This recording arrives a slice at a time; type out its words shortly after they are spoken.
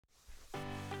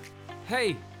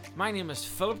Hey, my name is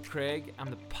Philip Craig. I'm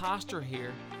the pastor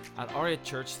here at Aria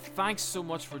Church. Thanks so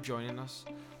much for joining us.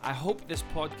 I hope this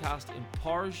podcast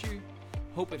empowers you,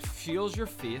 hope it fuels your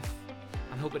faith,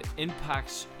 and hope it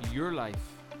impacts your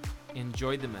life.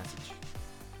 Enjoy the message.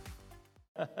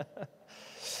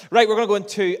 Right, we're going to go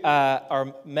into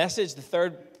our message, the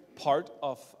third part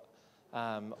of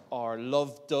our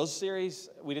Love Does series.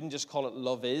 We didn't just call it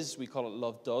Love Is, we call it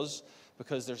Love Does,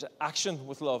 because there's action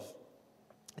with love.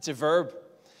 It's a verb.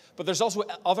 But there's also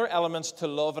other elements to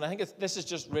love, and I think this is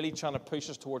just really trying to push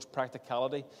us towards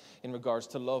practicality in regards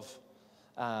to love.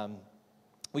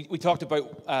 We talked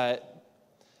about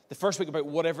the first week about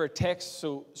whatever it takes,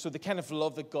 so the kind of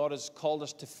love that God has called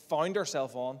us to found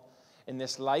ourselves on in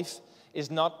this life is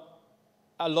not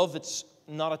a love that's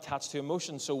not attached to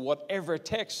emotion. So whatever it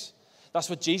takes, that's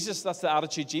the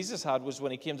attitude Jesus had, was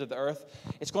when he came to the earth.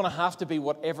 It's going to have to be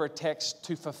whatever it takes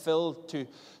to fulfill,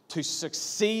 to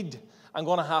succeed. I'm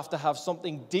going to have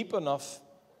something deep enough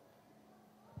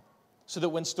so that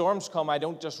when storms come, I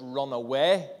don't just run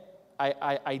away,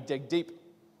 I dig deep.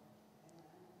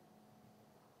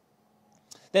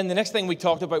 Then the next thing we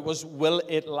talked about was, will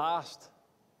it last?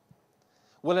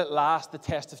 Will it last the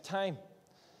test of time?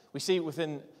 We see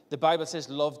within the Bible, it says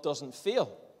love doesn't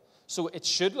fail. So it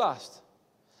should last.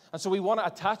 And so we want to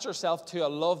attach ourselves to a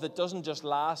love that doesn't just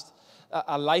last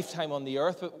a lifetime on the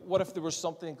earth, but what if there was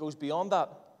something that goes beyond that?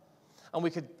 And we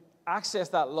could access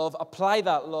that love, apply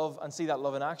that love, and see that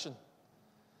love in action.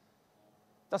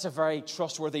 That's a very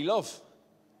trustworthy love.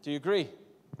 Do you agree?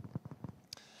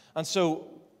 And so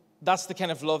that's the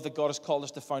kind of love that God has called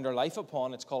us to found our life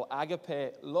upon. It's called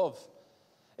agape love.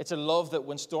 It's a love that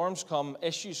when storms come,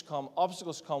 issues come,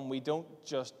 obstacles come, we don't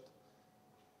just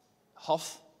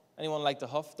huff. Anyone like to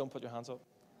huff? Don't put your hands up.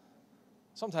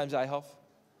 Sometimes I huff.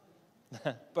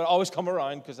 But I always come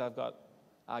around because I've got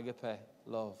agape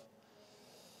love.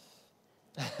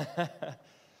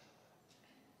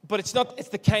 But it's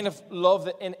the kind of love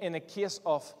that in a case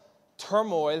of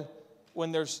turmoil,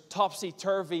 when there's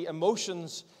topsy-turvy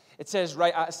emotions, it says,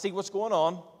 right, I see what's going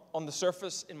on the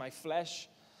surface in my flesh,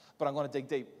 but I'm going to dig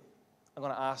deep. I'm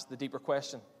going to ask the deeper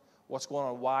question. What's going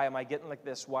on? Why am I getting like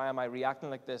this? Why am I reacting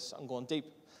like this? I'm going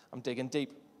deep. I'm digging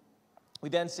deep. We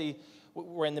then see,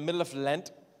 we're in the middle of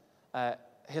Lent.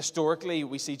 Historically,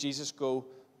 we see Jesus go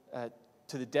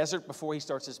to the desert before he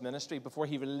starts his ministry, before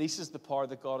he releases the power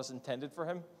that God has intended for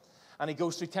him. And he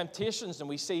goes through temptations, and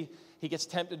we see he gets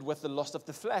tempted with the lust of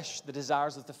the flesh, the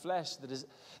desires of the flesh.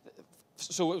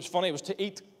 So it was funny, it was to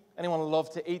eat. Anyone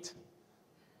love to eat?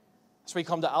 So we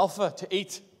come to Alpha, to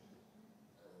eat.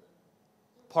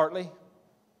 Partly.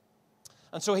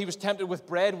 And so he was tempted with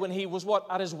bread when he was what?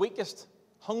 At his weakest,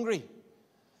 hungry.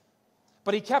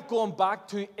 But he kept going back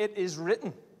to, it is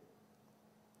written.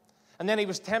 And then he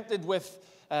was tempted with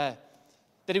that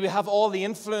he would have all the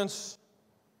influence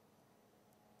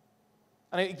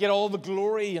and he'd get all the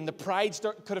glory, and the pride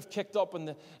could have kicked up,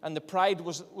 and the pride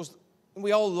was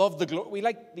we all love the glory. We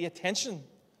like the attention.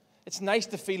 It's nice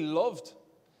to feel loved.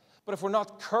 But if we're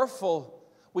not careful,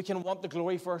 we can want the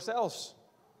glory for ourselves.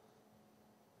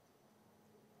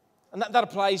 And that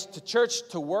applies to church,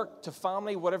 to work, to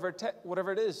family, whatever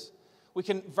it is. We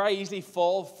can very easily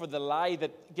fall for the lie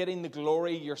that getting the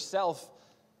glory yourself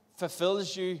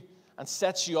fulfills you and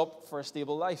sets you up for a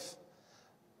stable life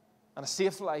and a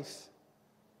safe life.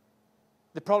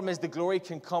 The problem is the glory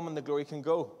can come and the glory can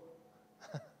go.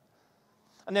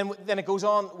 And then it goes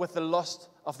on with the lust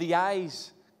of the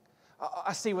eyes.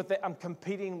 I see I'm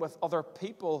competing with other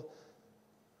people.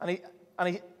 And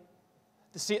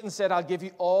Satan said, I'll give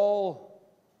you all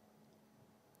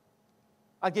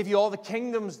the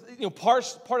kingdoms. You know, part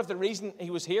of the reason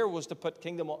he was here was to put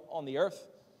kingdom on the earth.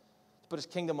 To put his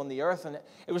kingdom on the earth. And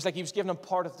it was like he was giving him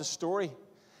part of the story.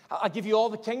 I'll give you all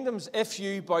the kingdoms if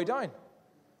you bow down.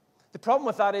 The problem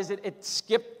with that is it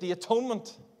skipped the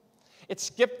atonement. It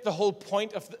skipped the whole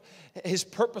point of his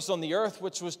purpose on the earth,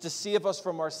 which was to save us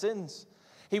from our sins.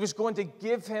 He was going to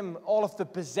give him all of the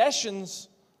possessions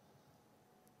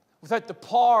without the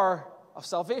power of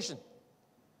salvation.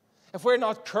 If I'm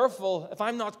not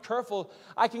careful,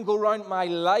 I can go around my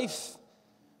life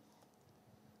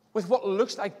with what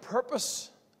looks like purpose,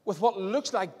 with what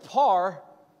looks like power,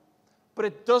 but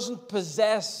it doesn't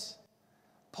possess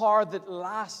power that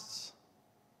lasts.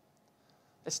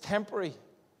 It's temporary.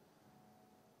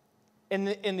 In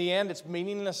the end, it's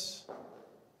meaningless.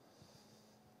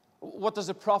 What does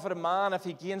it profit a man if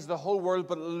he gains the whole world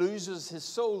but loses his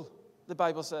soul? The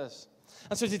Bible says.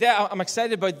 And so today, I'm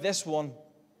excited about this one.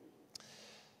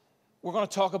 We're going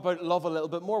to talk about love a little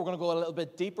bit more. We're going to go a little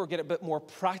bit deeper, get a bit more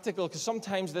practical, because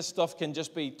sometimes this stuff can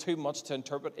just be too much to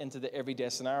interpret into the everyday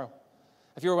scenario.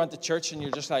 If you ever went to church and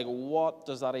you're just like, what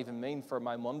does that even mean for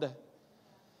my Monday?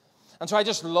 And so I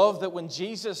just love that when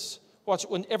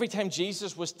every time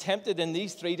Jesus was tempted in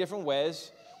these three different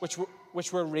ways,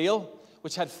 which were real,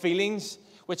 which had feelings,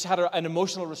 which had an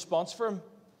emotional response for him,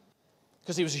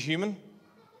 because he was a human,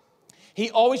 he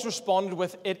always responded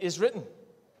with, "It is written."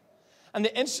 And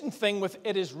the interesting thing with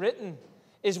 "it is written"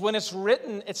 is when it's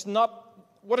written, it's not,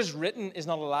 what is written is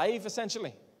not alive,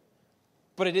 essentially,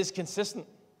 but it is consistent.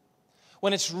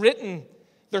 When it's written,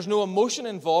 there's no emotion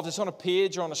involved. It's on a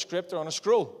page or on a script or on a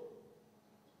scroll.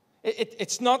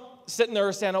 It's not sitting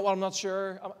there saying, "Oh, well, I'm not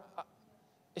sure."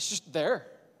 It's just there.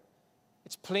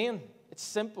 It's plain. It's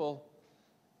simple.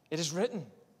 It is written.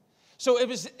 So it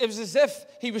was as if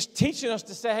he was teaching us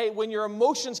to say, hey, when your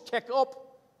emotions kick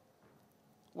up,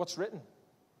 what's written?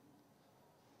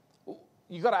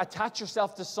 You got to attach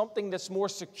yourself to something that's more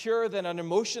secure than an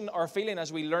emotion or feeling,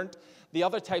 as we learned the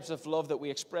other types of love that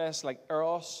we express, like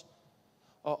eros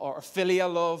or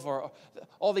philia love, or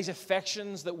all these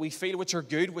affections that we feel, which are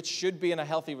good, which should be in a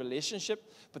healthy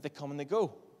relationship, but they come and they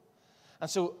go. And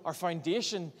so our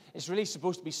foundation is really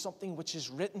supposed to be something which is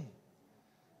written.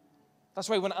 That's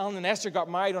why when Alan and Esther got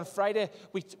married on Friday,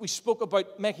 we spoke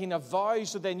about making a vow,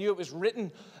 so they knew it was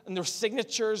written, and there were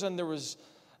signatures, and there was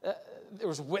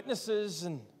witnesses,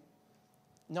 and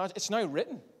no, it's now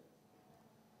written.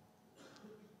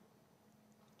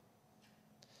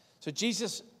 So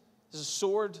Jesus is a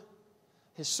sword.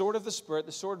 His sword of the Spirit,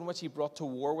 the sword in which he brought to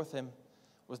war with him,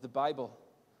 was the Bible,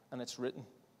 and it's written.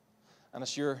 And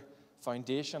it's your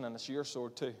foundation, and it's your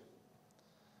sword too.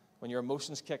 When your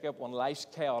emotions kick up, when life's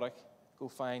chaotic, go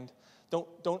find.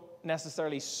 Don't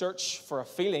necessarily search for a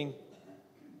feeling.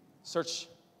 Search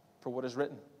for what is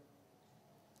written.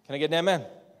 Can I get an amen?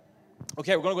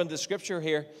 Okay, we're going to go into the scripture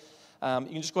here. You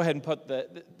can just go ahead and put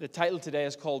the title today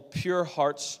is called Pure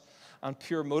Hearts and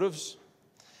Pure Motives.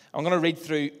 I'm going to read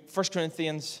through 1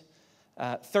 Corinthians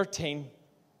 13.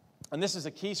 And this is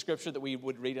a key scripture that we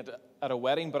would read at a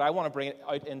wedding, but I want to bring it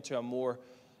out into a more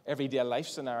everyday life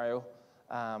scenario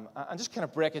and just kind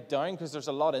of break it down, because there's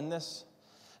a lot in this.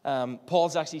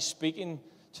 Paul's actually speaking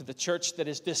to the church that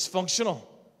is dysfunctional.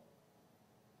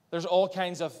 There's all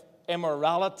kinds of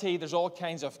immorality. There's all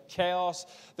kinds of chaos.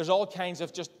 There's all kinds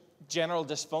of just general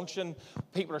dysfunction.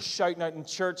 People are shouting out in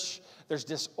church. There's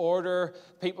disorder.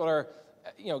 People are,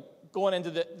 going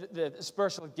into the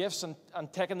spiritual gifts and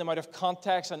taking them out of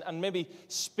context and maybe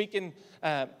speaking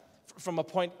from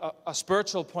a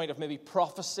spiritual point of maybe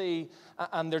prophecy,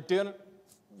 and they're doing it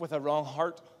with a wrong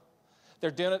heart.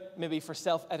 They're doing it maybe for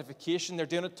self-edification. They're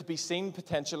doing it to be seen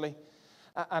potentially.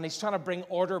 And he's trying to bring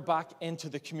order back into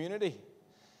the community.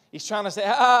 He's trying to say,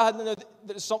 no,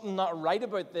 there's something not right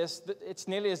about this. It's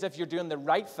nearly as if you're doing the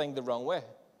right thing the wrong way.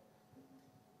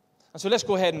 And so let's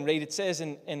go ahead and read. It says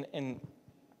in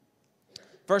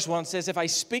verse 1, it says, "If I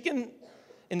speak in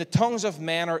the tongues of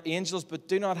men or angels, but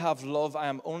do not have love, I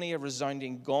am only a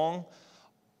resounding gong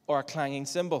or a clanging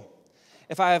cymbal.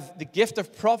 If I have the gift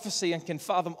of prophecy and can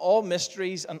fathom all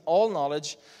mysteries and all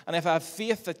knowledge, and if I have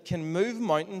faith that can move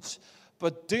mountains,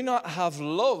 but do not have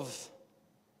love,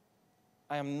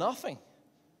 I am nothing."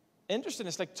 Interesting,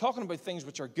 it's like talking about things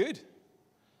which are good.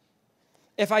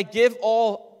 "If I give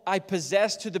all I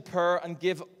possess to the poor and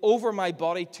give over my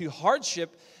body to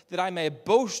hardship, that I may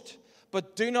boast,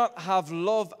 but do not have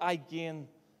love, I gain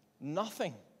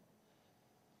nothing.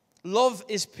 Love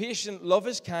is patient, love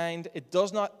is kind, it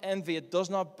does not envy, it does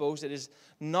not boast, it is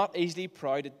not easily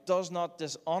proud, it does not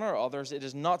dishonor others, it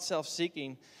is not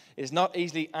self-seeking, it is not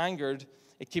easily angered,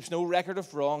 it keeps no record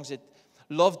of wrongs,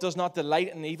 love does not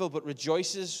delight in evil, but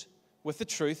rejoices with the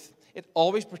truth, it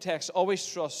always protects, always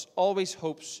trusts, always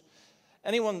hopes."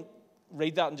 Anyone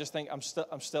read that and just think, I'm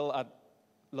still at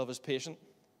love is patient?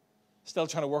 Still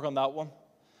trying to work on that one.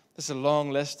 This is a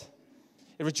long list.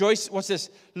 It rejoices, what's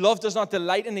this? Love does not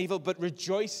delight in evil, but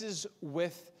rejoices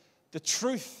with the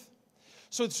truth.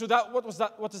 So that what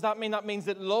does that mean? That means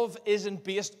that love isn't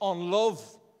based on love,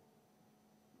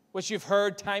 which you've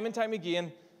heard time and time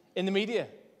again in the media.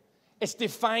 It's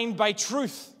defined by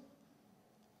truth.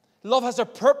 Love has a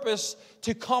purpose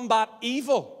to combat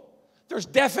evil. There's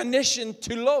definition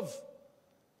to love.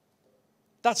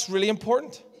 That's really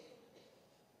important.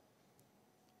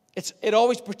 It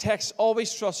always protects,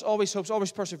 always trusts, always hopes,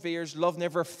 always perseveres. Love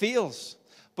never fails.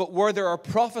 But where there are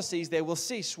prophecies, they will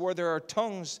cease. Where there are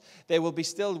tongues, they will be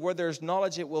stilled. Where there is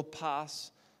knowledge, it will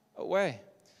pass away.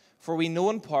 For we know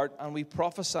in part and we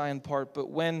prophesy in part. But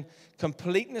when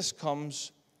completeness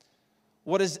comes,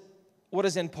 what is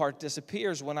in part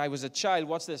disappears. When I was a child,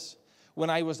 what's this? When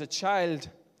I was a child,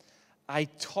 I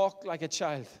talked like a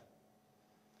child.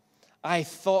 I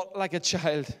thought like a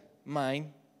child.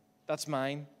 mine. That's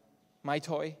mine. My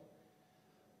toy.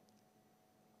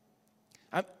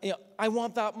 I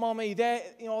want that, Mommy.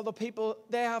 The people,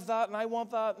 they have that, and I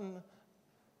want that, and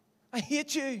I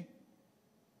hate you.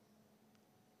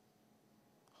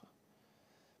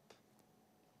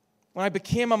 When I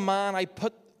became a man, I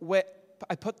put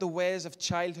the ways of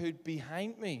childhood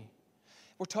behind me.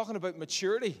 We're talking about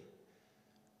maturity.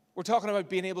 We're talking about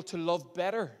being able to love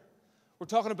better. We're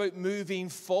talking about moving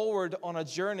forward on a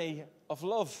journey of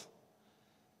love.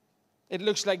 It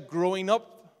looks like growing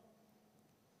up.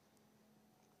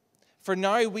 For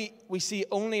now we see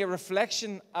only a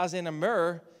reflection as in a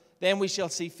mirror, then we shall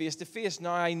see face to face.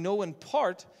 Now I know in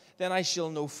part, then I shall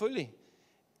know fully,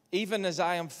 even as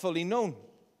I am fully known.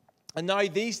 And now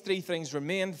these three things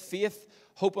remain: faith,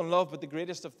 hope, and love, but the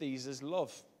greatest of these is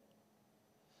love.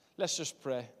 Let's just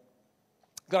pray.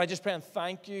 God, I just pray and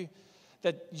thank you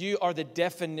that you are the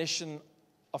definition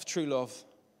of true love.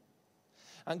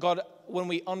 And God, when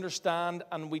we understand,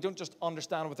 and we don't just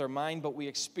understand with our mind, but we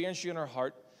experience you in our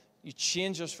heart, you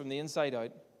change us from the inside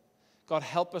out. God,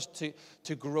 help us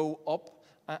to grow up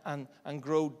and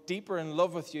grow deeper in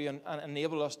love with you, and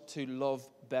enable us to love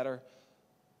better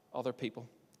other people.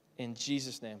 In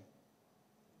Jesus' name,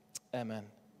 amen.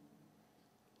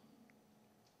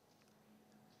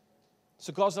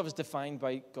 So God's love is defined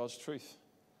by God's truth.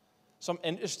 Some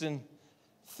interesting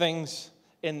things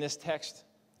in this text.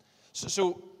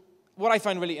 So what I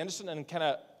find really interesting and kind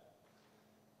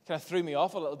of threw me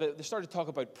off a little bit, they started to talk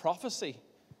about prophecy.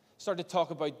 Started to talk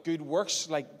about good works,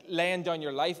 like laying down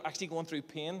your life, actually going through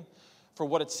pain for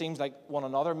what it seems like one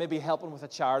another, maybe helping with a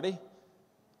charity,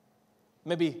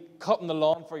 maybe cutting the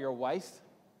lawn for your wife,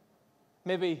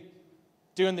 maybe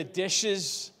doing the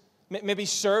dishes, maybe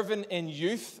serving in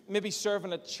youth, maybe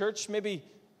serving at church, maybe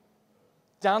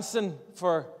dancing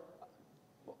for,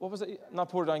 what was it?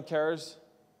 Not Portadown Cares.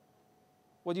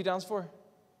 What do you dance for?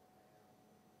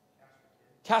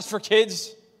 Cast for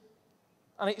Kids.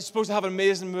 And he's supposed to have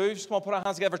amazing moves. Come on, put our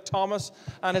hands together for Thomas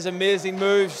and his amazing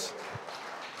moves.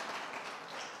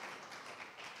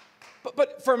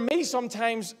 But for me,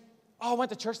 sometimes, I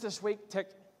went to church this week, tick.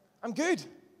 I'm good.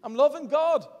 I'm loving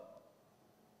God.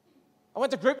 I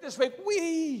went to group this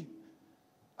week.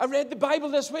 I read the Bible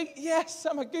this week. Yes,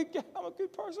 I'm a good guy. I'm a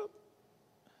good person.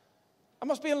 I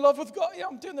must be in love with God. Yeah,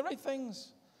 I'm doing the right things.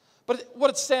 But what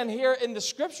it's saying here in the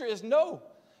scripture is no.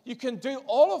 You can do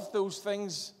all of those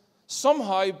things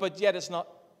somehow, but yet it's not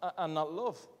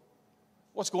love.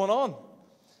 What's going on?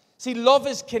 See, love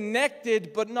is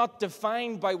connected, but not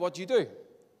defined by what you do.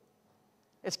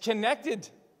 It's connected,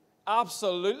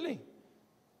 absolutely.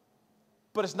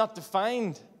 But it's not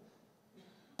defined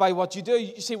by what you do.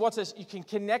 You see, what's this? You can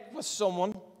connect with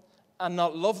someone and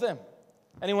not love them.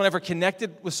 Anyone ever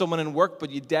connected with someone in work,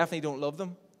 but you definitely don't love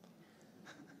them?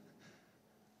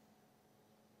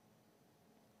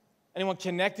 Anyone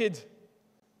connected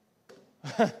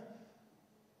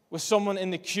with someone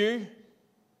in the queue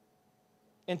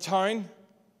in town,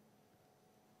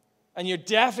 and you're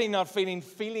definitely not feeling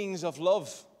feelings of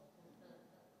love?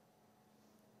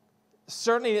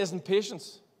 Certainly isn't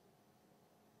patience.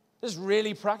 This is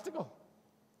really practical.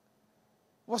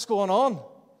 What's going on?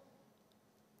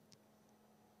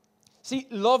 See,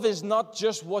 love is not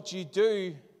just what you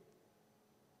do,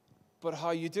 but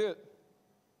how you do it.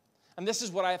 And this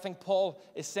is what I think Paul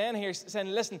is saying here. He's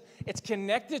saying, listen, it's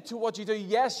connected to what you do.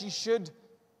 Yes, you should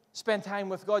spend time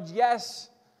with God. Yes,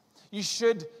 you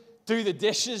should do the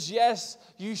dishes. Yes,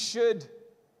 you should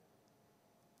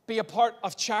be a part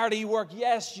of charity work.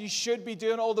 Yes, you should be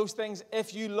doing all those things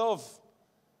if you love.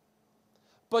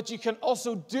 But you can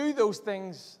also do those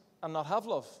things and not have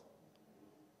love.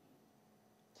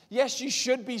 Yes, you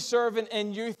should be serving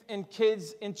in youth, in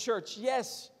kids, in church.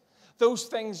 Yes, those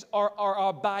things are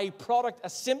a byproduct, a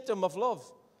symptom of love.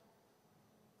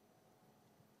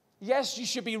 Yes, you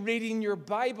should be reading your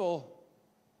Bible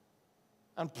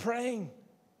and praying.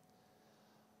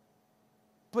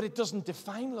 But it doesn't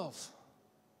define love.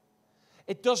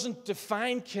 It doesn't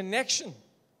define connection.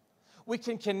 We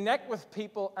can connect with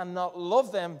people and not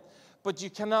love them, but you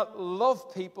cannot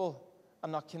love people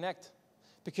and not connect.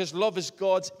 Because love is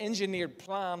God's engineered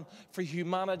plan for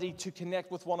humanity to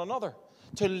connect with one another,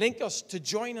 to link us, to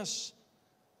join us,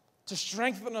 to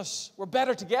strengthen us. We're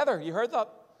better together. You heard that?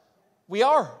 We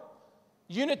are.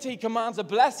 Unity commands a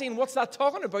blessing. What's that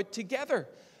talking about? Together.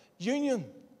 Union.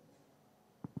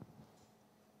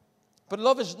 But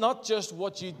love is not just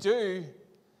what you do,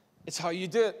 it's how you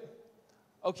do it.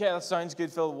 Okay, that sounds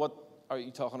good, Phil. What are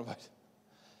you talking about?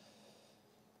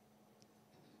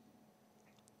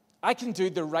 I can do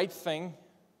the right thing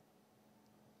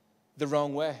the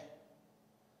wrong way.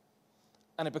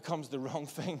 and it becomes the wrong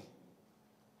thing.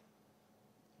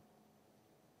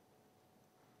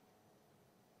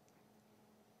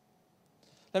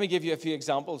 Let me give you a few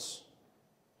examples.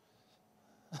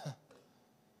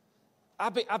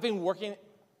 I've been working,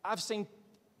 I've seen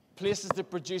places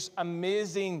that produce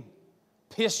amazing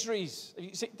pastries.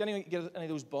 Did anyone get any of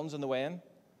those buns on the way in?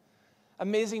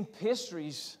 Amazing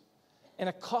pastries in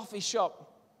a coffee shop.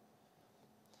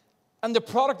 And the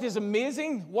product is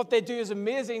amazing. What they do is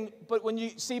amazing. But when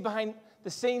you see behind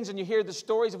the scenes and you hear the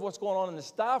stories of what's going on in the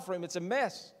staff room, it's a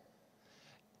mess.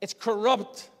 It's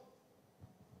corrupt.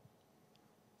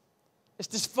 It's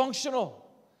dysfunctional.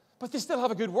 But they still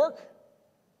have a good work.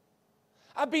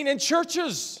 I've been in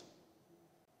churches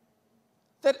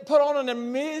that put on an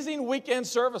amazing weekend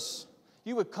service.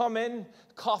 You would come in,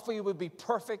 coffee would be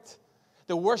perfect.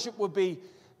 The worship would be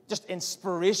just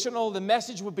inspirational. The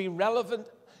message would be relevant.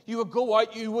 You would go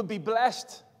out, you would be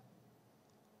blessed.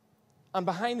 And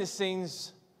behind the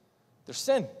scenes, there's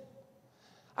sin.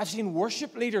 I've seen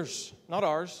worship leaders, not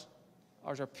ours.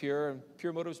 Ours are pure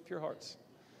motives, pure hearts.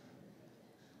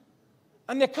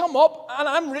 And they come up,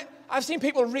 and I've seen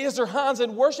people raise their hands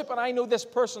in worship, and I know this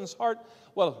person's heart.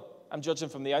 Well, I'm judging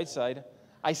from the outside.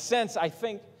 I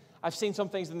think, I've seen some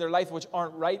things in their life which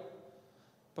aren't right,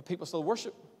 but people still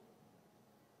worship.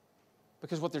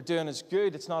 Because what they're doing is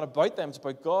good. It's not about them, it's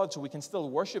about God, so we can still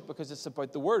worship because it's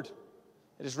about the Word.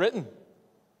 It is written.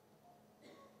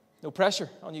 No pressure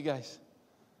on you guys.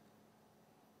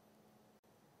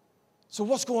 So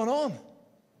what's going on?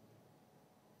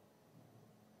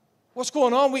 What's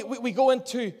going on? We go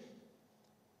into...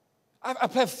 I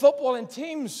play football in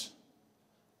teams,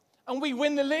 and we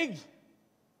win the league.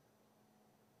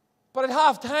 But at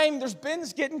halftime, there's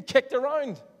bins getting kicked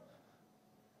around.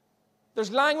 There's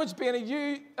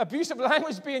abusive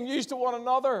language being used to one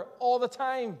another all the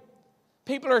time.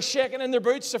 People are shaking in their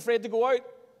boots, afraid to go out.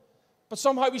 But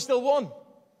somehow we still won.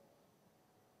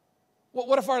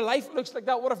 What if our life looks like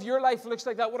that? What if your life looks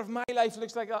like that? What if my life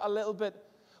looks like that a little bit?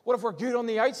 What if we're good on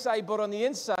the outside, but on the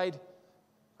inside,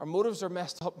 our motives are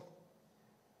messed up?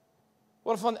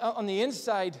 What if on the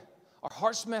inside, our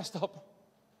heart's messed up?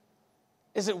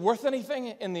 Is it worth anything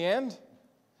in the end?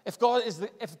 If God is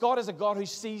a God who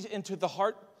sees into the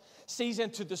heart, sees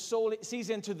into the soul,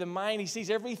 sees into the mind, He sees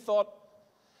every thought,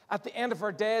 at the end of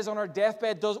our days on our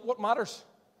deathbed, what matters?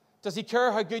 Does He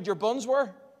care how good your buns were?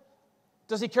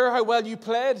 Does He care how well you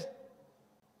played?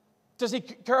 Does He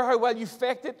care how well you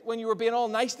faked it when you were being all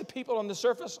nice to people on the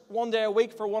surface one day a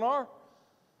week for 1 hour?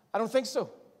 I don't think so.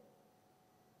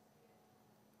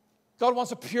 God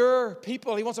wants a pure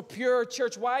people. He wants a pure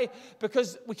church. Why?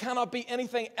 Because we cannot be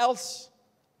anything else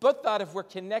but that if we're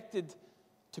connected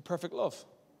to perfect love.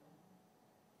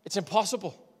 It's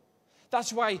impossible.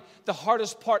 That's why the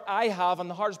hardest part I have, and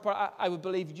the hardest part I would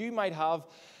believe you might have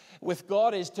with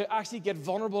God, is to actually get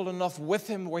vulnerable enough with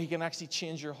Him where He can actually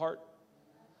change your heart.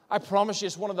 I promise you,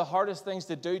 it's one of the hardest things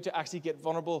to do, to actually get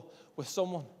vulnerable with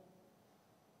someone.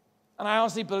 And I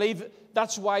honestly believe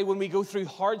that's why when we go through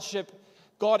hardship,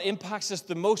 God impacts us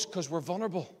the most, because we're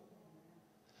vulnerable.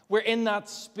 We're in that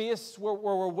space where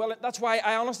we're willing. That's why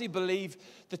I honestly believe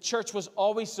the church was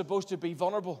always supposed to be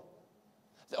vulnerable.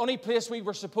 The only place we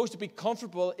were supposed to be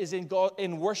comfortable is in God,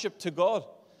 in worship to God,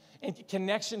 in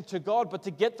connection to God. But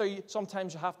to get there,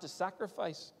 sometimes you have to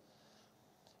sacrifice.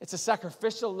 It's a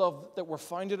sacrificial love that we're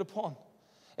founded upon.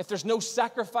 If there's no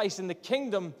sacrifice in the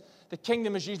kingdom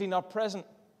is usually not present,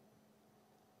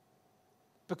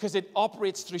 because it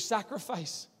operates through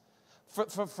sacrifice,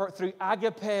 through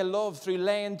agape love, through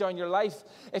laying down your life.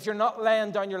 If you're not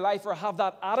laying down your life or have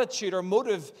that attitude or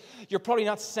motive, you're probably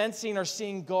not sensing or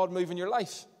seeing God move in your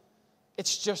life.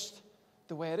 It's just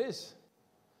the way it is.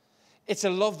 It's a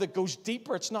love that goes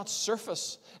deeper. It's not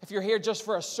surface. If you're here just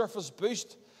for a surface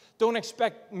boost, don't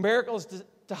expect miracles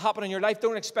to happen in your life.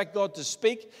 Don't expect God to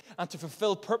speak and to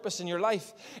fulfill purpose in your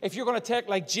life. If you're going to take,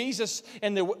 like Jesus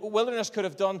in the wilderness could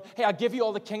have done, hey, I'll give you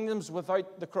all the kingdoms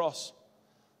without the cross.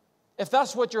 If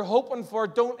that's what you're hoping for,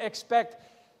 don't expect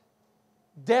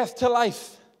death to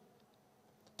life.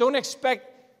 Don't expect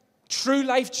true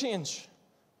life change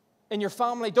in your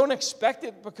family. Don't expect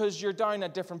it because you're down a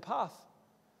different path.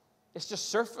 It's just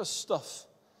surface stuff.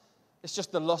 It's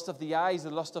just the lust of the eyes,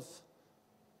 the lust of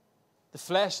the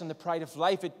flesh, and the pride of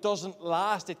life. It doesn't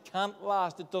last. It can't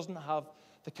last. It doesn't have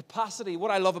the capacity. What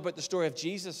I love about the story of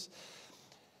Jesus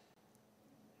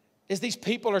is these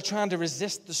people are trying to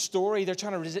resist the story. They're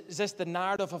trying to resist the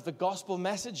narrative of the gospel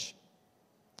message.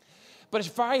 But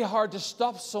it's very hard to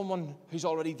stop someone who's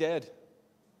already dead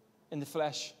in the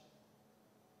flesh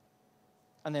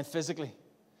and then physically.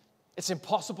 It's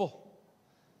impossible.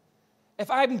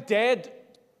 If I'm dead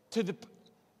to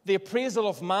the appraisal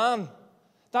of man.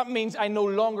 That means I no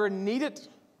longer need it.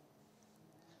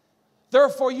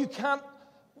 Therefore, you can't,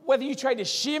 whether you try to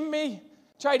shame me,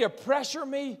 try to pressure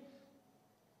me,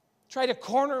 try to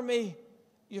corner me,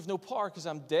 you have no power because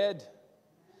I'm dead.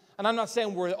 And I'm not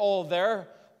saying we're all there,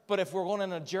 but if we're going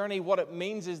on a journey, what it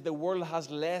means is the world has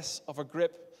less of a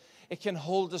grip. It can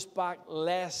hold us back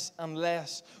less and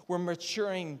less. We're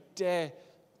maturing day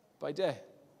by day.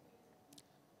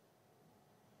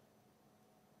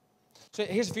 So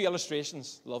here's a few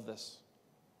illustrations. Love this.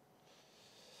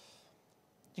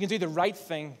 You can do the right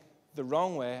thing the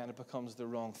wrong way, and it becomes the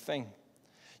wrong thing.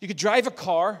 You could drive a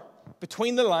car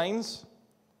between the lines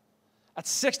at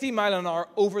 60 miles an hour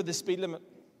over the speed limit.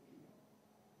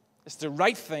 It's the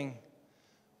right thing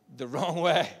the wrong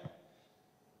way.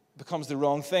 It becomes the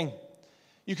wrong thing.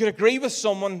 You could agree with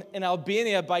someone in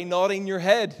Albania by nodding your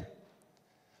head.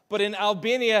 But in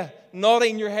Albania,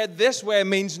 nodding your head this way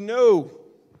means no.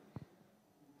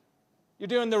 You're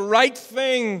doing the right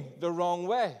thing the wrong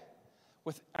way.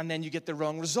 And then you get the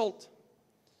wrong result.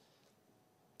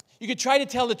 You could try to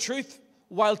tell the truth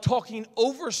while talking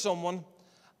over someone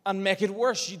and make it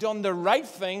worse. You've done the right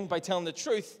thing by telling the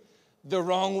truth the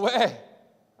wrong way.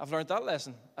 I've learned that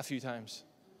lesson a few times.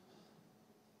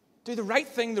 Do the right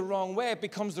thing the wrong way, it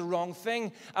becomes the wrong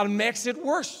thing and makes it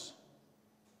worse.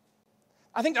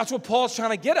 I think that's what Paul's trying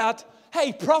to get at.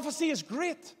 Hey, prophecy is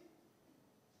great.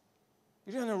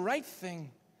 You're doing the right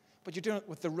thing, but you're doing it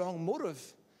with the wrong motive.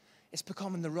 It's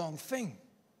becoming the wrong thing.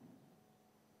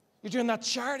 You're doing that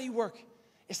charity work.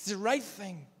 It's the right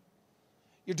thing.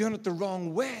 You're doing it the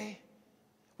wrong way,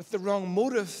 with the wrong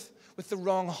motive, with the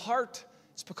wrong heart.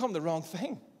 It's become the wrong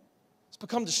thing. It's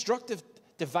become destructive,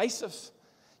 divisive.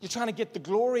 You're trying to get the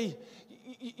glory.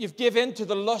 You've given in to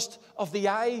the lust of the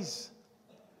eyes,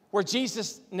 where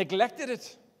Jesus neglected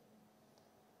it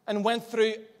and went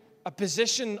through a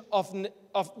position of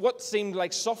what seemed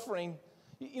like suffering.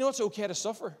 You know, it's okay to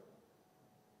suffer.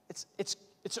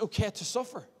 It's okay to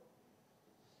suffer.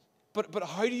 But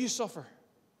how do you suffer?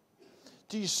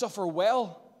 Do you suffer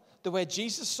well, the way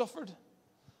Jesus suffered?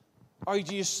 Or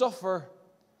do you suffer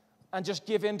and just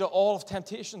give in to all of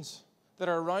temptations that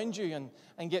are around you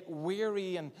and get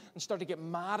weary and start to get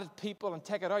mad at people and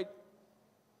take it out?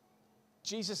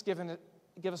 Jesus gave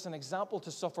us an example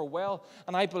to suffer well.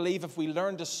 And I believe if we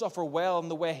learn to suffer well in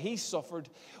the way he suffered,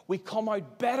 we come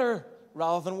out better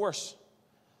rather than worse.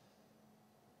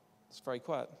 It's very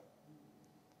quiet.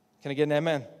 Can I get an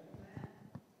amen?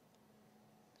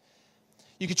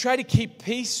 You could try to keep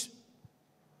peace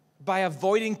by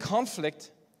avoiding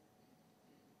conflict,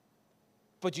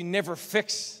 but you never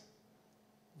fix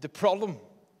the problem.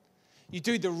 You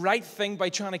do the right thing by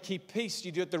trying to keep peace.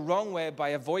 You do it the wrong way by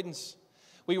avoidance.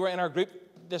 We were in our group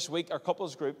this week, our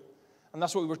couples group, and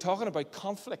that's what we were talking about,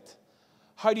 conflict.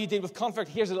 How do you deal with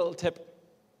conflict? Here's a little tip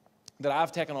that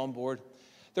I've taken on board.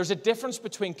 There's a difference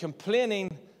between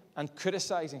complaining and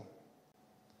criticizing.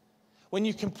 When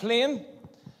you complain,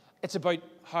 it's about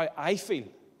how I feel.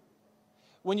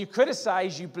 When you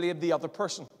criticize, you blame the other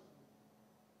person.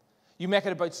 You make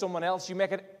it about someone else. You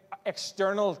make it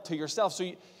external to yourself.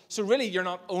 So really, you're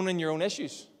not owning your own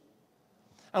issues.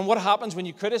 And what happens when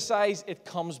you criticize? It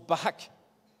comes back,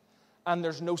 and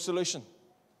there's no solution.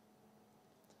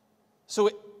 So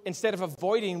instead of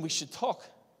avoiding, we should talk.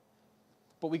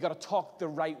 But we got to talk the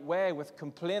right way with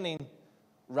complaining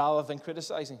rather than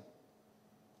criticizing.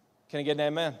 Can I get an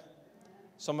amen?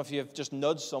 Some of you have just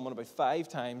nudged someone about 5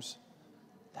 times.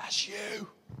 That's you.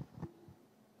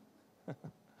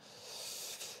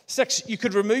 6, you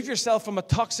could remove yourself from a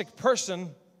toxic person,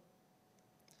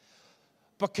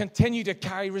 but continue to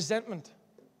carry resentment.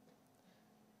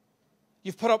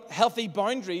 You've put up healthy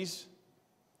boundaries,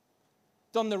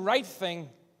 done the right thing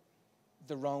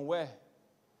the wrong way,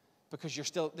 because they're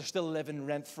still living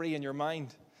rent-free in your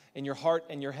mind, in your heart,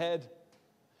 in your head.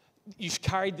 You've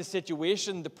carried the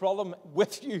situation, the problem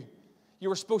with you. You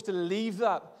were supposed to leave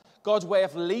that. God's way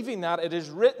of leaving that, it is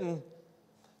written,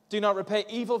 do not repay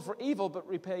evil for evil, but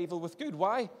repay evil with good.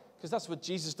 Why? Because that's what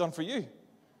Jesus done for you.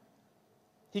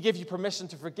 He gave you permission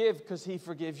to forgive because he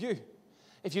forgave you.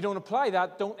 If you don't apply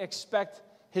that, don't expect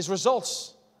his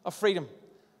results of freedom.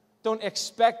 Don't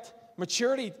expect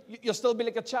maturity. You'll still be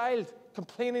like a child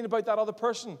complaining about that other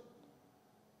person.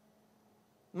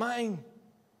 Mine.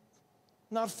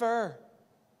 Not fair.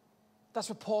 That's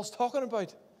what Paul's talking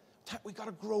about. We got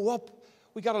to grow up.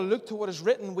 We got to look to what is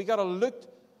written. We got to look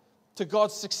to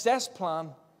God's success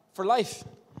plan for life.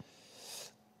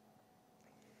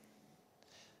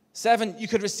 7, you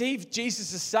could receive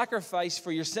Jesus' sacrifice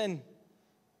for your sin,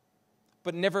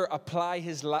 but never apply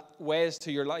his ways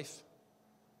to your life.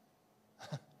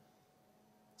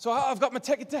 So I've got my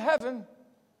ticket to heaven,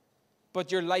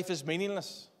 but your life is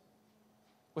meaningless,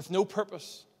 with no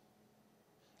purpose.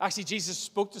 Actually, Jesus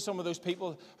spoke to some of those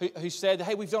people who said,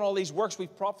 hey, we've done all these works,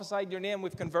 we've prophesied in your name,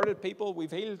 we've converted people,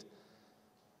 we've healed.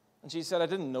 And Jesus said, I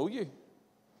didn't know you,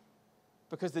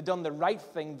 because they'd done the right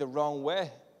thing the wrong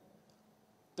way.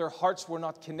 Their hearts were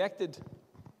not connected,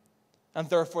 and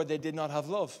therefore they did not have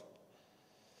love.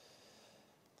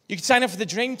 You can sign up for the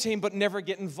dream team, but never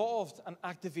get involved and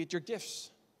activate your gifts.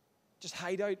 Just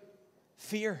hide out.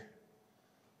 Fear.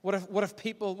 What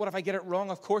if I get it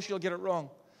wrong? Of course you'll get it wrong.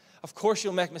 Of course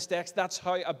you'll make mistakes. That's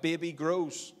how a baby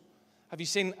grows. Have you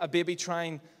seen a baby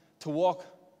trying to walk?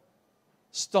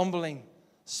 Stumbling,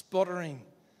 sputtering,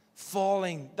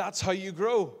 falling. That's how you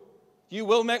grow. You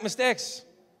will make mistakes.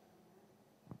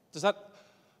 Does that?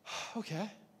 Okay.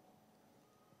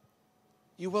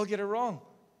 You will get it wrong.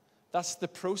 That's the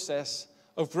process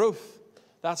of growth.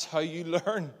 That's how you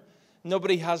learn.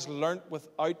 Nobody has learned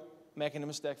without making a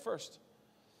mistake first.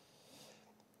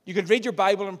 You could read your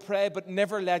Bible and pray, but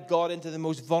never let God into the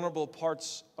most vulnerable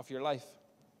parts of your life.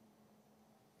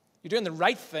 You're doing the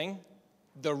right thing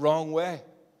the wrong way,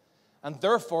 and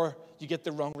therefore you get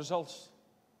the wrong results.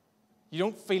 You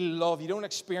don't feel love. You don't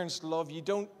experience love. You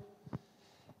don't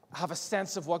have a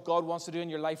sense of what God wants to do in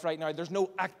your life right now. There's no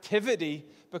activity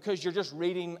because you're just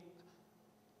reading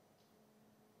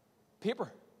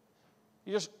paper.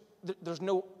 There's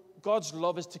no, God's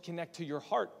love is to connect to your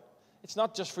heart. It's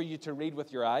not just for you to read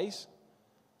with your eyes.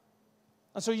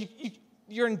 And so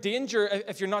you're in danger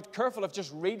if you're not careful of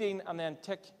just reading and then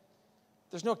tick.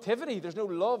 There's no activity, there's no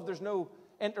love, there's no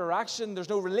interaction, there's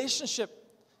no relationship.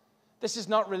 This is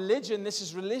not religion, this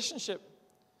is relationship.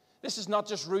 This is not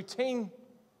just routine.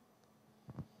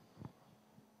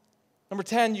 Number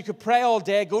 10, you could pray all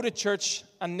day, go to church,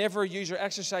 and never use or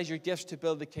exercise your gifts to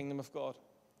build the kingdom of God.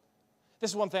 This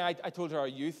is one thing I told our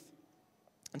youth,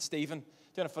 and Stephen,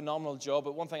 doing a phenomenal job,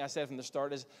 but one thing I said from the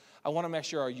start is, I want to make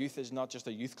sure our youth is not just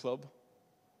a youth club.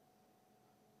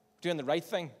 Doing the right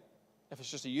thing, if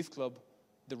it's just a youth club,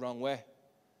 the wrong way,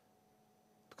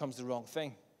 becomes the wrong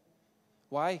thing.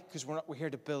 Why? Because we're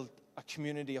here to build a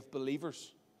community of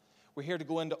believers. We're here to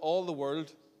go into all the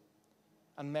world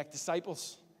and make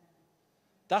disciples.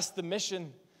 That's the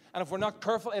mission. And if we're not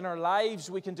careful in our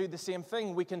lives, we can do the same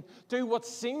thing. We can do what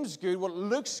seems good, what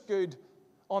looks good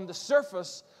on the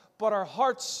surface, but our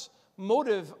heart's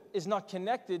motive is not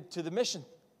connected to the mission.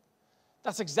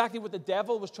 That's exactly what the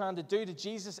devil was trying to do to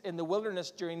Jesus in the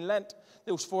wilderness during Lent,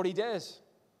 those 40 days.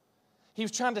 He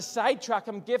was trying to sidetrack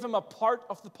him, give him a part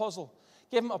of the puzzle,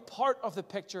 give him a part of the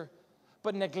picture,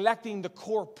 but neglecting the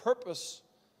core purpose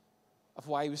of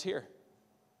why he was here.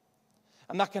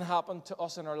 And that can happen to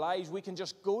us in our lives. We can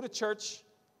just go to church.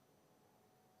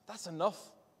 That's enough,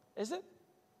 is it?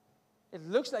 It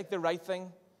looks like the right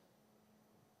thing,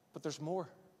 but there's more.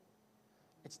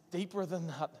 It's deeper than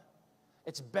that.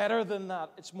 It's better than that.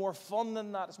 It's more fun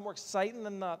than that. It's more exciting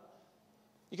than that.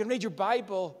 You can read your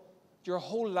Bible, your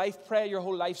whole life, pray your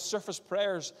whole life, surface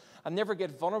prayers, and never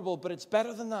get vulnerable, but it's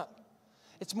better than that.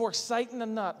 It's more exciting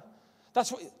than that.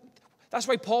 That's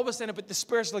why Paul was saying about the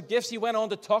spiritual gifts. He went on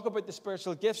to talk about the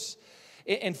spiritual gifts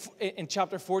in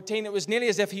chapter 14. It was nearly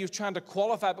as if he was trying to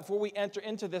qualify before we enter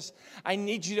into this. I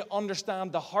need you to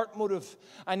understand the heart motive.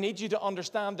 I need you to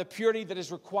understand the purity that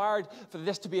is required for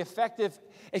this to be effective.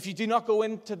 If you do not go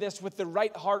into this with the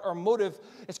right heart or motive,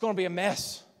 it's going to be a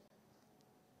mess.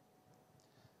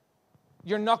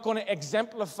 You're not going to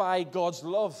exemplify God's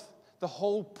love. The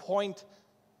whole point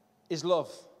is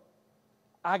love.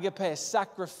 Agape,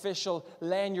 sacrificial,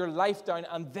 laying your life down,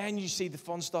 and then you see the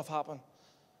fun stuff happen.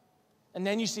 And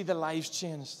then you see the lives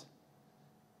changed.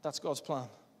 That's God's plan.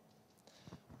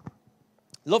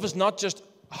 Love is not just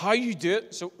how you do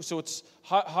it, so it's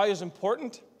how is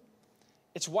important.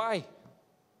 It's why.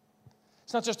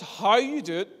 It's not just how you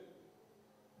do it,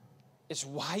 it's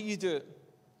why you do it.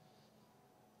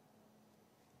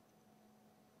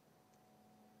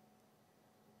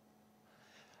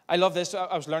 I love this.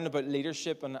 I was learning about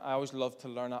leadership, and I always love to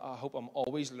learn. I hope I'm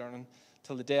always learning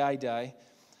till the day I die.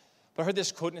 But I heard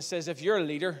this quote, and it says, if you're a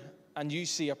leader and you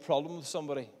see a problem with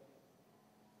somebody,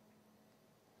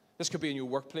 this could be in your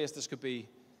workplace, this could be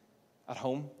at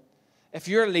home. If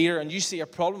you're a leader and you see a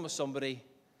problem with somebody,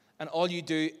 and all you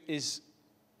do is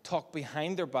talk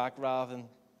behind their back rather than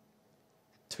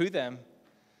to them,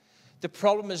 the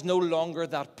problem is no longer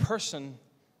that person,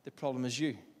 the problem is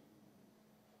you.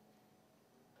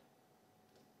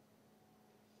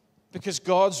 Because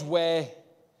God's way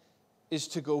is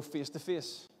to go face to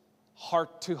face,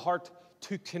 heart,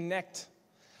 to connect.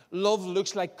 Love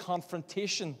looks like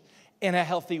confrontation, in a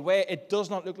healthy way. It does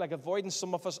not look like avoidance.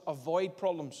 Some of us avoid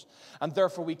problems, and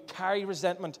therefore we carry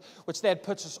resentment, which then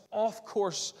puts us off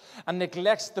course and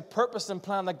neglects the purpose and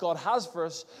plan that God has for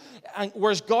us. And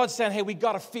whereas God's saying, hey, we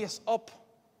got to face up.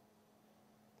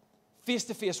 Face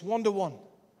to face, one to one.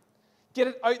 Get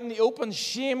it out in the open.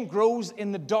 Shame grows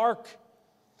in the dark.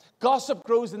 Gossip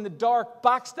grows in the dark.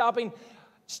 Backstabbing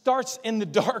starts in the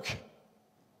dark.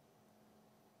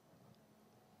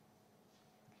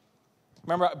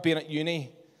 Remember being at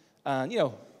uni and,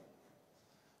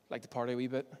 like to party a wee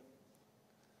bit.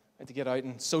 Like to get out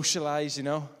and socialize,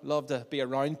 Love to be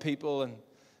around people and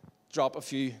drop a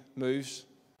few moves.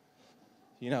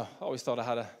 Always thought I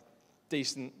had a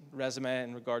decent resume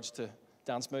in regards to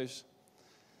dance moves.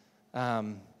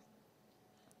 Why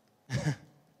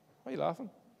are you laughing?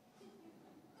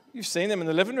 You've seen them in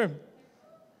the living room.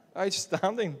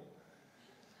 Outstanding.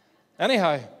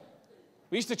 Anyhow,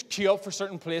 we used to queue up for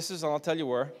certain places, and I'll tell you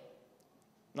where.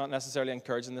 Not necessarily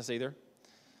encouraging this either.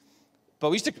 But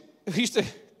we used to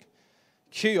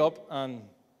queue up, and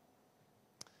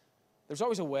there's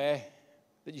always a way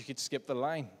that you could skip the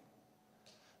line. And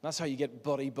that's how you get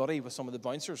buddy-buddy with some of the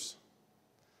bouncers.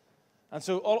 And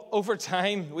so over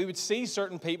time, we would see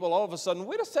certain people all of a sudden,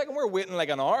 wait a second, we're waiting like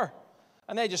an hour.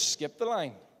 And they just skip the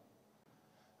line.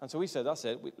 And so we said, that's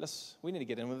it. We need to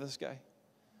get in with this guy.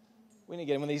 We need to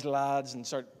get in with these lads and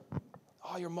start,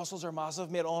 your muscles are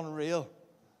massive, mate, unreal.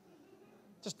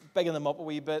 Just bigging them up a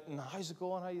wee bit. And how's it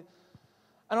going?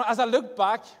 And as I look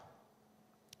back,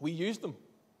 we used them.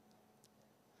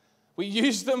 We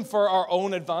used them for our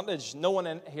own advantage. No one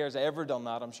in here has ever done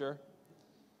that, I'm sure.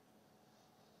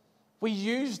 We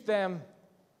used them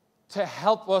to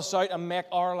help us out and make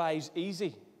our lives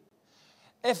easy.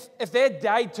 If they had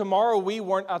died tomorrow, we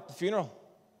weren't at the funeral.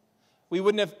 We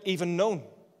wouldn't have even known.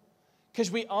 Because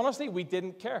we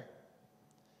didn't care.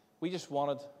 We just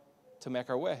wanted to make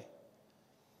our way.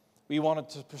 We wanted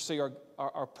to pursue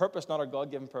our purpose, not our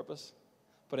God-given purpose,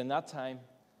 but in that time,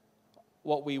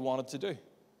 what we wanted to do.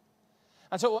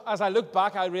 And so as I look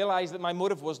back, I realized that my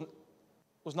motive was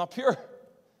not pure.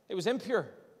 It was impure.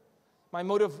 My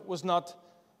motive was not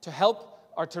to help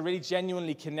or to really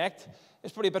genuinely connect.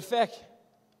 It's pretty a bit fake,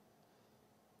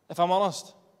 if I'm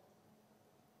honest.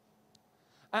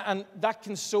 And that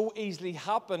can so easily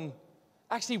happen.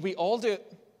 Actually, we all do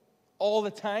it all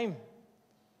the time.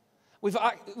 We've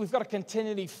got to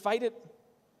continually fight it.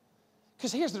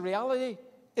 Because here's the reality.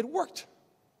 It worked.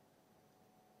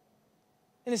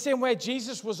 In the same way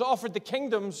Jesus was offered the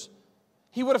kingdoms,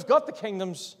 he would have got the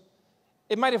kingdoms.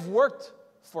 It might have worked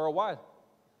for a while,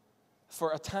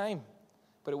 for a time,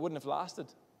 but it wouldn't have lasted.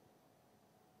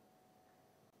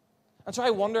 And so I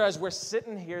wonder, as we're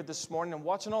sitting here this morning and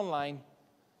watching online,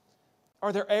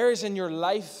 are there areas in your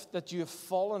life that you have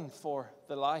fallen for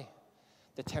the lie,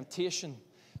 the temptation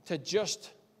to just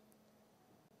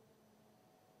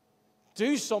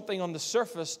do something on the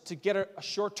surface to get a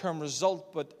short-term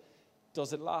result, but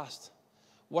does it last?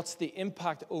 What's the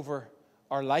impact over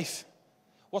our life?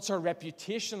 What's our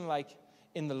reputation like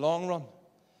in the long run?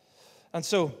 And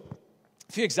so,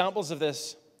 a few examples of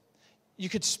this. You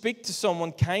could speak to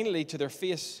someone kindly to their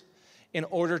face in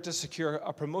order to secure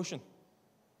a promotion.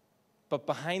 But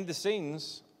behind the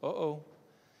scenes,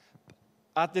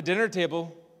 at the dinner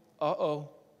table,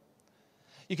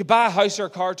 You could buy a house or a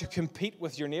car to compete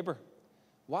with your neighbor.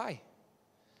 Why?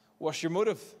 What's your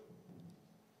motive?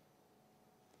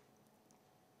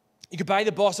 You could buy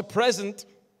the boss a present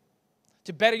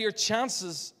to better your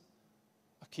chances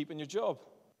of keeping your job.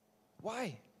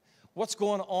 Why? What's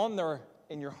going on there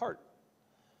in your heart?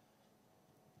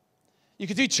 You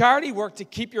could do charity work to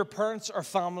keep your parents or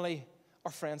family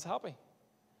or friends happy.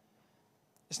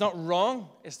 It's not wrong,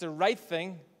 it's the right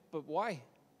thing, but why?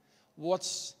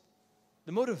 What's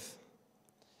the motive?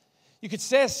 You could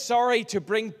say sorry to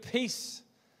bring peace,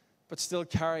 but still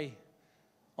carry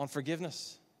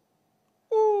unforgiveness.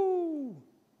 Ooh!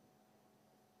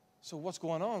 So what's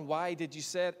going on? Why did you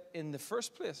say it in the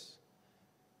first place?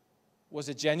 Was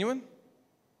it genuine?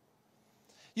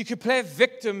 You could play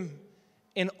victim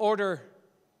in order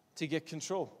to get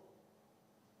control.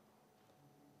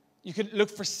 You could look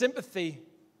for sympathy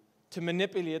to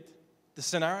manipulate the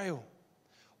scenario.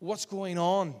 What's going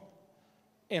on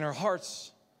in our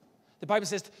hearts? The Bible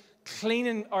says,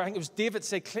 cleaning, or I think it was David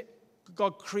said,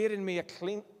 God created in me a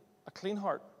clean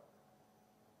heart.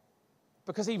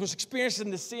 Because he was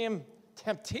experiencing the same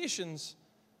temptations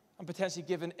and potentially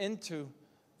giving into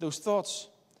those thoughts.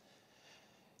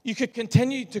 You could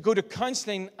continue to go to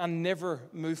counseling and never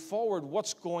move forward.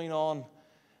 What's going on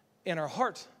in our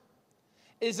heart?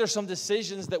 Is there some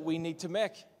decisions that we need to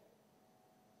make?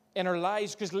 in our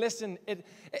lives. Because listen,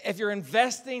 if you're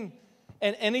investing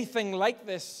in anything like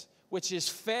this, which is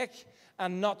fake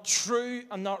and not true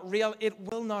and not real, it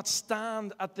will not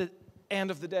stand at the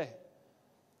end of the day.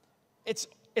 It's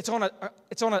on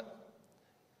a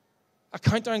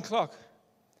countdown clock.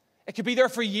 It could be there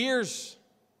for years.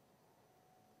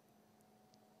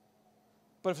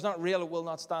 But if it's not real, it will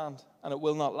not stand and it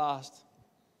will not last.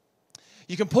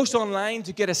 You can post online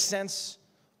to get a sense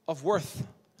of worth.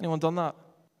 Anyone done that?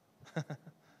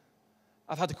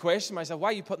 I've had to question myself, why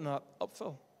are you putting that up,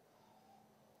 Phil?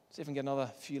 See if I can get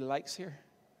another few likes here.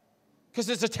 Because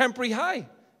there's a temporary high.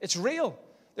 It's real.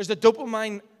 There's a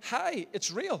dopamine high.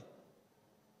 It's real.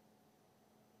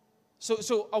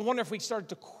 So I wonder if we started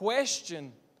to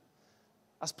question,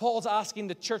 as Paul's asking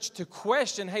the church to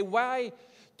question, hey, why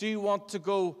do you want to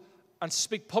go and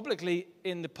speak publicly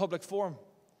in the public forum,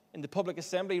 in the public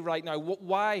assembly right now?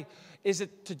 Why? Is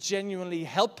it to genuinely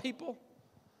help people,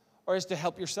 or is it to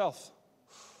help yourself?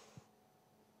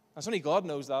 That's only God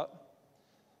knows that.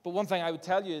 But one thing I would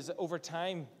tell you is that over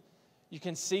time, you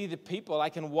can see the people, I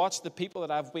can watch the people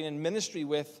that I've been in ministry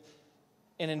with,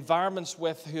 in environments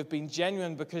with, who have been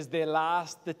genuine because they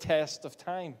last the test of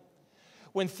time.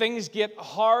 When things get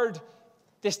hard,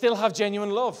 they still have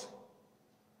genuine love.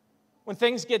 When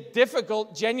things get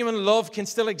difficult, genuine love can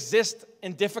still exist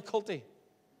in difficulty.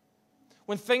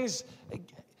 When things,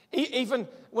 even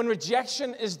when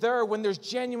rejection is there, when there's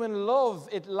genuine love,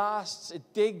 it lasts, it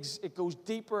digs, it goes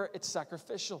deeper, it's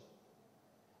sacrificial.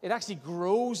 It actually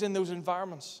grows in those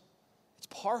environments. It's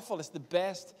powerful. It's the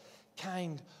best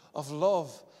kind of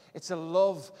love. It's a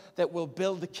love that will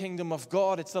build the kingdom of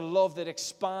God. It's a love that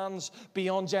expands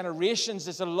beyond generations.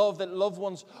 It's a love that loved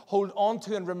ones hold on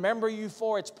to and remember you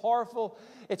for. It's powerful.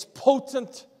 It's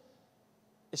potent.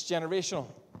 It's generational.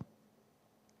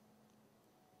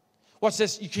 Watch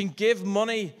this. You can give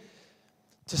money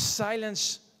to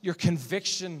silence your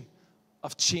conviction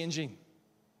of changing.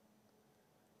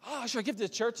 Oh, sure, I give to the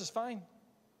church, it's fine.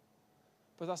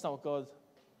 But that's not what God,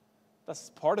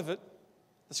 that's part of it.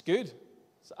 That's good.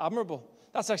 It's admirable.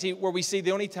 That's actually where we see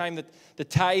the only time that the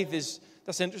tithe is,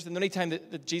 that's interesting, the only time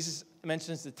that Jesus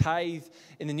mentions the tithe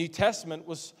in the New Testament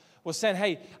was saying,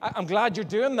 hey, I'm glad you're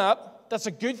doing that. That's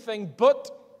a good thing,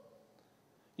 but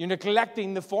you're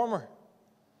neglecting the former.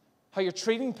 How you're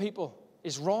treating people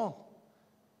is wrong.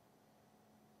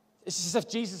 It's as if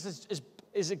Jesus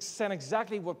is saying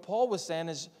exactly what Paul was saying,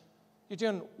 is you're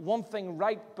doing one thing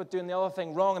right, but doing the other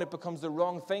thing wrong, and it becomes the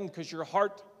wrong thing because your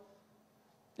heart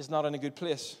is not in a good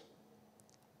place.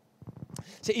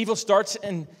 See, evil starts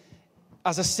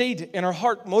as a seed in our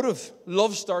heart motive.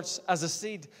 Love starts as a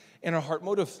seed in our heart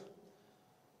motive.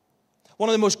 One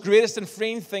of the most greatest and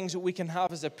freeing things that we can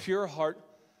have is a pure heart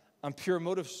and pure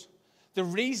motives. The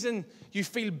reason you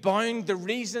feel bound, the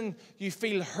reason you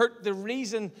feel hurt, the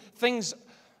reason things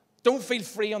don't feel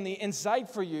free on the inside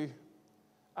for you,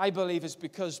 I believe, is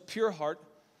because pure heart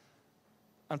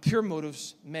and pure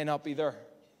motives may not be there.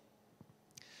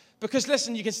 Because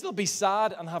listen, you can still be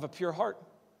sad and have a pure heart.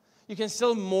 You can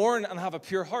still mourn and have a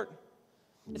pure heart.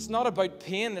 It's not about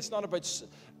pain. It's not about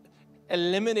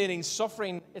eliminating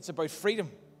suffering. It's about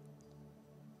freedom.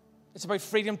 It's about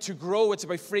freedom to grow. It's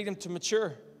about freedom to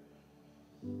mature.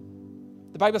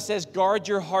 The Bible says, guard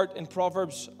your heart in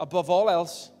Proverbs above all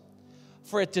else,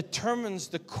 for it determines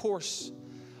the course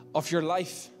of your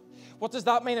life. What does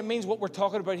that mean? It means what we're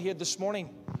talking about here this morning.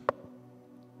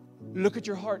 Look at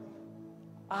your heart.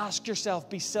 Ask yourself,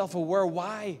 be self-aware.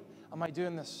 Why am I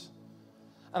doing this?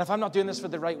 And if I'm not doing this for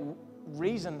the right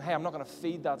reason, hey, I'm not going to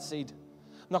feed that seed.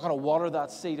 I'm not going to water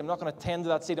that seed. I'm not going to tend to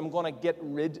that seed. I'm going to get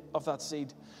rid of that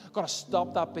seed. I'm going to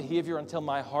stop that behavior until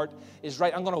my heart is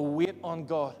right. I'm going to wait on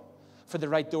God for the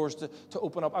right doors to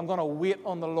open up. I'm going to wait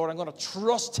on the Lord. I'm going to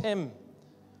trust Him.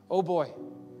 Oh boy.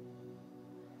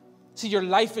 See, your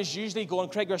life is usually going,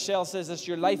 Craig Rochelle says this,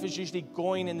 your life is usually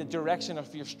going in the direction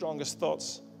of your strongest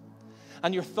thoughts.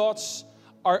 And your thoughts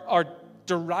are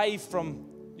derived from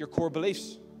your core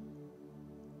beliefs.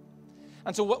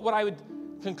 And so what I would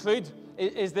conclude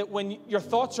is that when your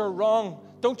thoughts are wrong,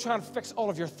 don't try and fix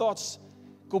all of your thoughts.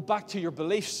 Go back to your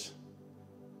beliefs.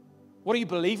 What are you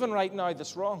believing right now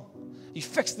that's wrong? You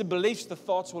fix the beliefs, the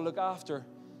thoughts will look after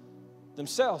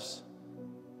themselves.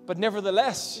 But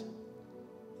nevertheless,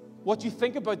 what you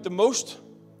think about the most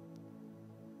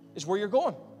is where you're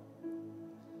going.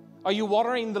 Are you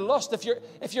watering the lust? If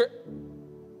you're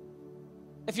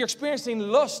experiencing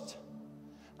lust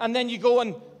and then you go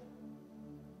and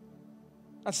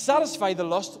satisfy the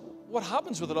lust, what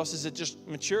happens with the lust is it just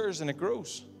matures and it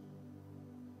grows.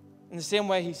 In the same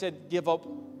way he said, give up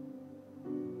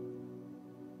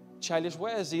childish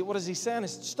ways. What is he saying?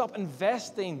 Is stop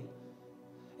investing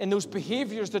in those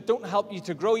behaviors that don't help you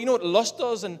to grow. You know what lust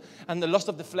does, and the lust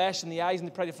of the flesh and the eyes and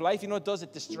the pride of life? You know what it does?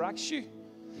 It distracts you.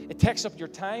 It takes up your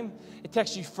time. It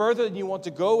takes you further than you want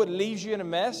to go. It leaves you in a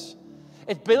mess.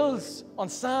 It builds on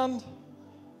sand.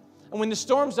 And when the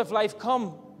storms of life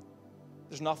come,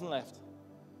 there's nothing left.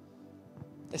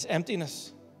 It's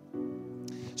emptiness.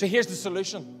 So here's the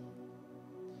solution.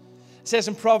 It says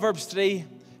in Proverbs 3,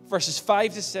 verses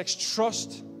 5 to 6,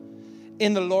 trust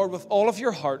in the Lord with all of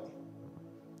your heart,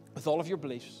 with all of your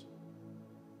beliefs,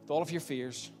 with all of your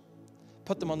fears.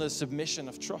 Put them under the submission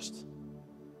of trust.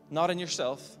 Not in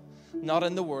yourself, not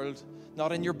in the world,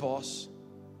 not in your boss,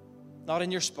 not in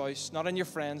your spouse, not in your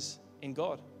friends, in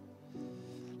God.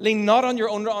 Lean not on your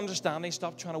own understanding.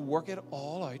 Stop trying to work it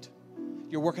all out.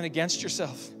 You're working against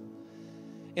yourself.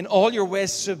 In all your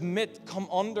ways, submit, come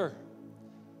under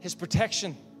His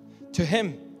protection to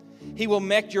Him. He will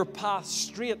make your path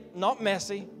straight, not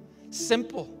messy,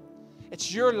 simple.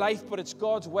 It's your life, but it's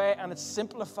God's way, and it's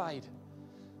simplified.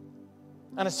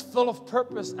 And it's full of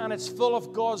purpose, and it's full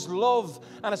of God's love,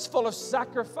 and it's full of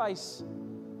sacrifice.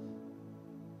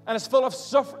 And it's full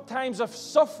of times of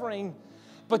suffering,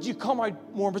 but you come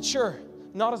out more mature.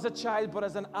 Not as a child, but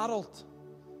as an adult.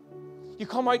 You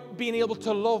come out being able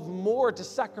to love more, to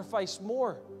sacrifice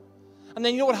more. And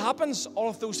then you know what happens? All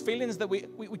of those feelings that we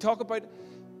talk about,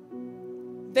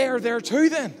 they're there too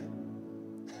then.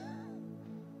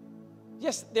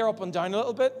 Yes, they're up and down a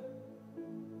little bit.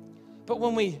 But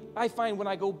I find when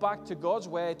I go back to God's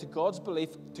way, to God's belief,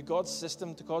 to God's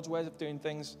system, to God's ways of doing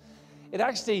things, it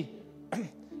actually,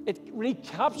 it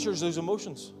recaptures those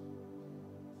emotions.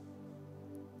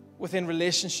 Within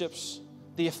relationships,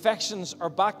 the affections are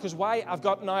back. Because why? I've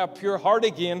got now a pure heart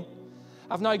again.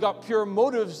 I've now got pure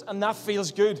motives, and that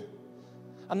feels good.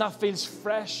 And that feels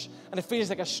fresh, and it feels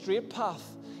like a straight path.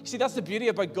 You see, that's the beauty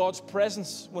about God's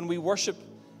presence when we worship.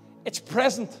 It's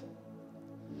present.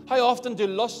 How often do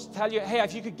lusts tell you, hey,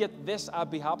 if you could get this,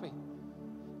 I'd be happy?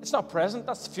 It's not present,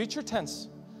 that's future tense.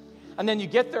 And then you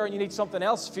get there and you need something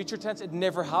else, future tense, it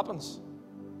never happens.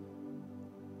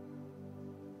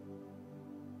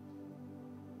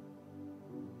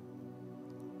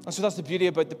 And so that's the beauty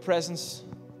about the presence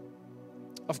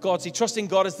of God. See, trusting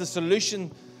God is the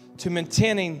solution to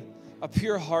maintaining a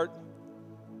pure heart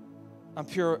and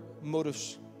pure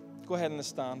motives. Go ahead and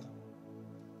stand.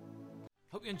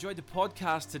 Hope you enjoyed the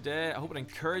podcast today. I hope it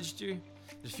encouraged you.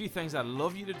 There's a few things I'd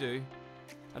love you to do.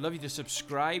 I'd love you to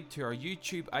subscribe to our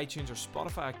YouTube, iTunes, or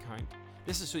Spotify account.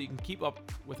 This is so you can keep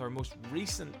up with our most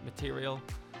recent material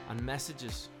and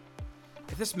messages.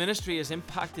 If this ministry has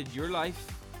impacted your life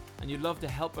and you'd love to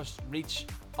help us reach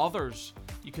others,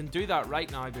 you can do that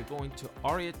right now by going to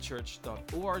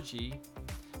r8church.org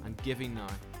and giving now.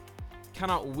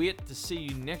 Cannot wait to see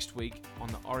you next week on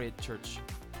the R8 Church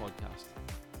podcast.